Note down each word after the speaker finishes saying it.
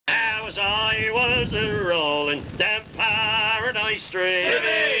as I was a-rolling down Paradise Street.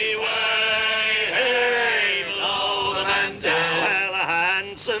 Timmy way, hey, blow the man down. Well, a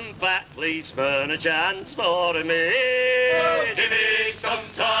handsome fat policeman, a chance for me. Oh, give me some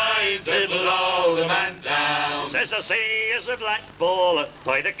time to blow the man down. Says I see as a black ball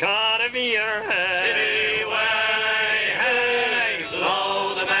by the corner of your head. Timmy way, hey,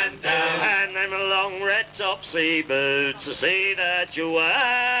 blow the man down. And them long red topsy boots to see that you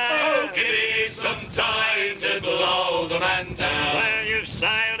wear. Oh, give me some time to blow the man down. Well, you've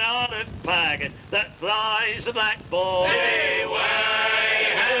sailed on a packet that flies the black ball. Timmy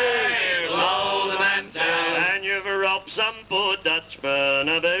way, hey, blow the man down. And you've robbed some poor Dutchman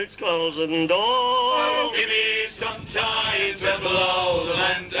of boots, clothes and doors. Oh, give me some time to blow the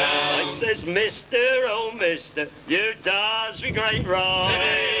man down. I says, Mister, oh mister, you does me great wrong.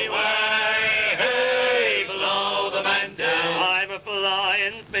 Timmy way, hey, blow the man down. I'm a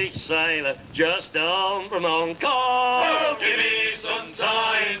flying fish sailor just home from Hong Kong. Oh, give me some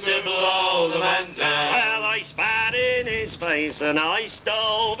time to blow the man down. Well, I spat in his face and I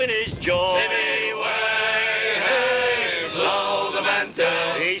stove in his jaw. Timmy way, hey, blow the man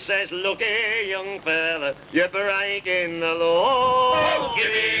down. He says, look here, young fella, you're breaking the law. Oh,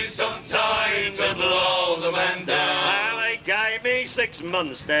 give me some time to blow the man down. Well, they gave me 6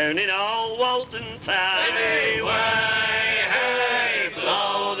 months down in old Walton Town. Timmy way, hey,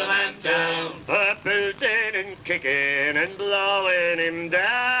 blow the man down. For booting and kicking and blowing him down.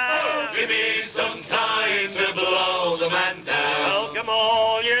 Oh, give me some time to blow the man down. Welcome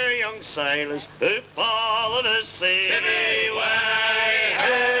all you young sailors who follow the sea. Timmy way,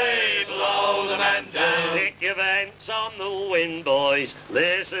 hey, blow the man down. Stick your vents on the wind, boys,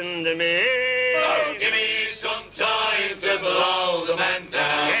 listen to me. Oh, give me some time to blow the man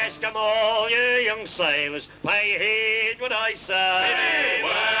down. Yes, come all you young sailors, pay heed what I say. Timmy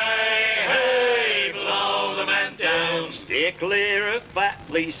way, hey, blow the man down. Steer clear of fat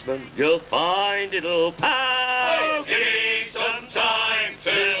policemen, you'll find it'll pay.